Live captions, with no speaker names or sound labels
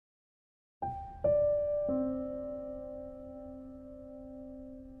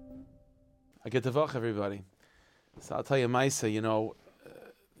I get to vach everybody. So I'll tell you, Maisa,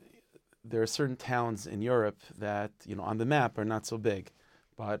 there are certain towns in Europe that, on the map are not so big.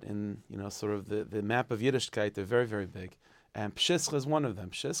 But in, sort of the map of Yiddishkeit, they're very, very big. And Pshischa is one of them.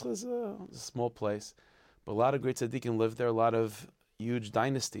 Pshischa is a small place. But a lot of great tzaddikim live there. A lot of huge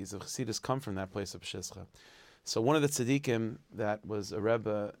dynasties of Chassidus come from that place of Pshischa. So one of the tzaddikim that was a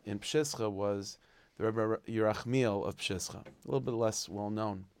Rebbe in Pshischa was the Rebbe Yerachmiel of Pshischa. A little bit less well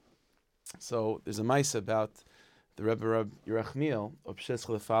known. So there's a Maisa about the Rebbe Yerachmiel of Pshischa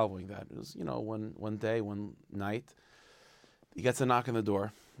the following that. It was, one day, one night, he gets a knock on the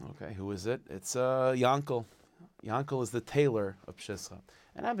door. Okay, who is it? It's Yankel. Yankel is the tailor of Pshischa.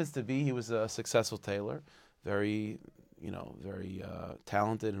 And happens to be, he was a successful tailor, very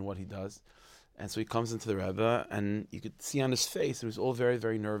talented in what he does. And so he comes into the Rebbe, and you could see on his face, he was all very,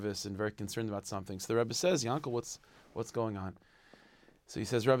 very nervous and very concerned about something. So the Rebbe says, Yankel, what's going on? So he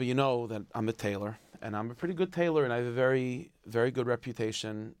says, Rebbe, you know that I'm a tailor, and I'm a pretty good tailor, and I have a very, very good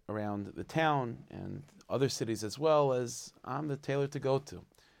reputation around the town and other cities as well, as I'm the tailor to go to.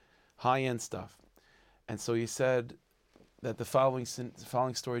 High-end stuff. And so he said that the following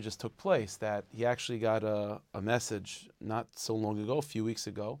story just took place, that he actually got a message not so long ago, a few weeks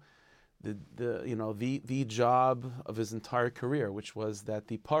ago, the job of his entire career, which was that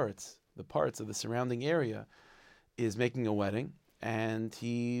the Poretz of the surrounding area is making a wedding, and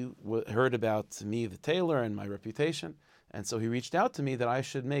he heard about me, the tailor, and my reputation, and so he reached out to me that I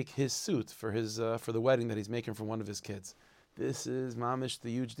should make his suit for the wedding that he's making for one of his kids. This is mamish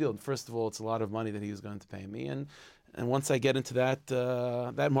the huge deal. First of all, it's a lot of money that he was going to pay me, and once I get into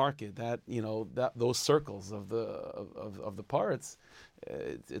that market, those circles of the parts,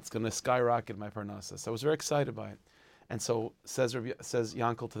 it's going to skyrocket my parnasa. So I was very excited by it, and so says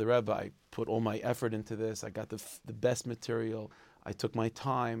Yankel to the Rebbe, I put all my effort into this. I got the best material. I took my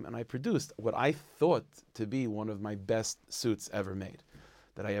time, and I produced what I thought to be one of my best suits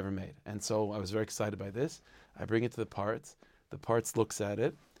that I ever made. And so I was very excited by this. I bring it to the Poretz. The Poretz looks at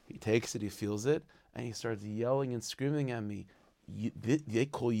it. He takes it. He feels it. And he starts yelling and screaming at me. They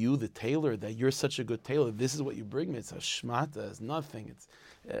call you the tailor, that you're such a good tailor. This is what you bring me. It's a shmata. It's nothing. It's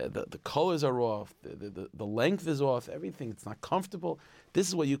the colors are off. The length is off. Everything. It's not comfortable. This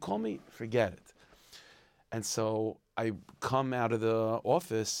is what you call me? Forget it. And so I come out of the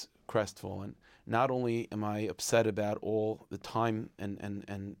office crestfallen. Not only am I upset about all the time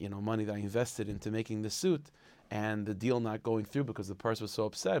and money that I invested into making the suit and the deal not going through because the person was so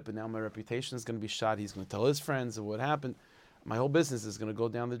upset, but now my reputation is going to be shot. He's going to tell his friends of what happened. My whole business is going to go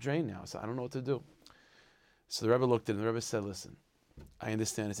down the drain now, so I don't know what to do. So the Rebbe looked at him, and the Rebbe said, listen, I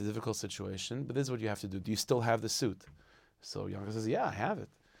understand it's a difficult situation, but this is what you have to do. Do you still have the suit? So Yankel says, yeah, I have it.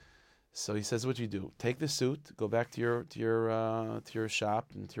 So he says, what you do? Take the suit, go back to your shop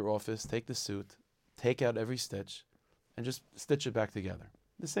and to your office, take the suit, take out every stitch, and just stitch it back together.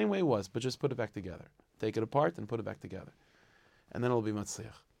 The same way it was, but just put it back together. Take it apart and put it back together. And then it'll be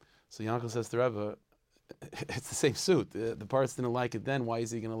matzliach. So Yankel says to Rebbe, it's the same suit. The parts didn't like it then, why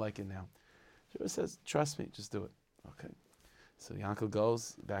is he going to like it now? Rebbe says, trust me, just do it. Okay. So Yankel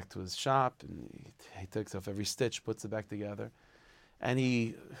goes back to his shop, and he takes off every stitch, puts it back together. And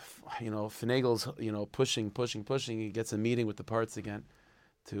he, finagles, pushing. He gets a meeting with the parts again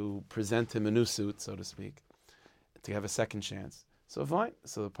to present him a new suit, so to speak, to have a second chance. So fine.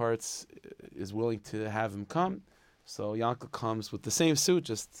 So the parts is willing to have him come. So Yankel comes with the same suit,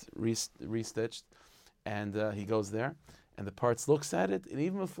 just restitched, and he goes there. And the parts looks at it, and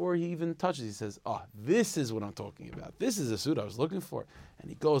even before he even touches, he says, this is what I'm talking about. This is the suit I was looking for. And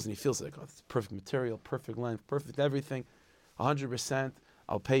he goes and he feels like, it's perfect material, perfect length, perfect everything. 100%,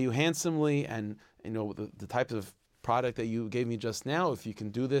 I'll pay you handsomely, and the type of product that you gave me just now, if you can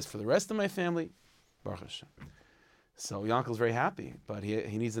do this for the rest of my family, Baruch Hashem. So Yankel's very happy, but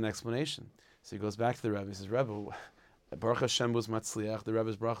he needs an explanation. So he goes back to the Rebbe. He says, Rebbe, Baruch Hashem was matzliach, the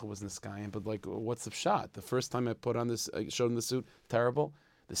Rebbe's bracha was niskayim, but what's the shot? The first time I showed him the suit, terrible.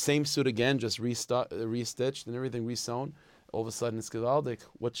 The same suit again, just restitched and everything resewn. All of a sudden it's gedaldik.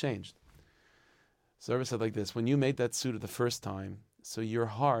 What changed? So Rebbe said like this, when you made that suit the first time, so your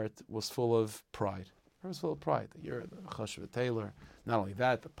heart was full of pride. It was full of pride that you're the chashuv tailor. Not only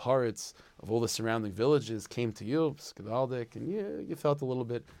that, the Poretz of all the surrounding villages came to you, skadaldik, and you felt a little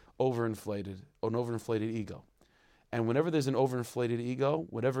bit an overinflated ego. And whenever there's an overinflated ego,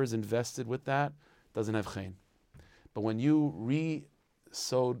 whatever is invested with that doesn't have chen. But when you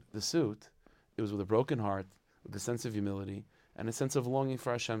re-sewed the suit, it was with a broken heart, with a sense of humility, and a sense of longing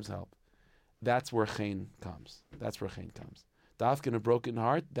for Hashem's help. That's where chen comes. Dafka in a broken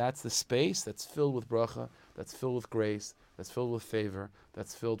heart, that's the space that's filled with bracha, that's filled with grace, that's filled with favor,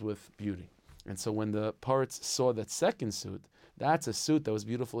 that's filled with beauty. And so when the Poretz saw that second suit, that's a suit that was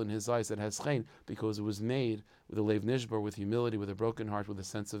beautiful in his eyes, that has chen, because it was made with a leiv nishbar, with humility, with a broken heart, with a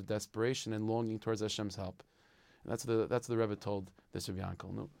sense of desperation and longing towards Hashem's help. And that's the Rebbe told this Rabbi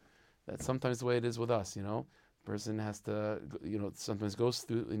Yankel. No, that's sometimes the way it is with us. Person has to, sometimes goes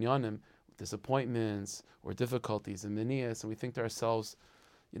through inyanim, disappointments or difficulties and minias, and we think to ourselves,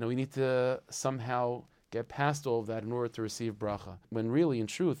 we need to somehow get past all of that in order to receive bracha. When really, in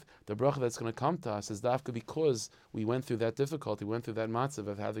truth, the bracha that's going to come to us is dafka because we went through that difficulty, went through that matzav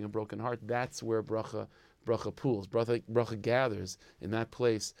of having a broken heart. That's where bracha pools, bracha gathers in that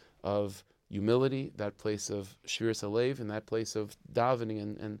place of humility, that place of shviras halev, and that place of davening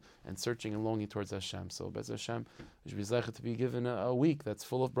and searching and longing towards Hashem. So, Bez Hashem, we should be zeichet to be given a week that's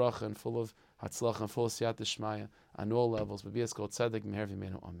full of bracha and full of hatzlacha and full of siyat d'shmaya on all levels. B'bias kol tzedek meher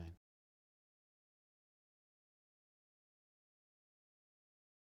v'meinu amen.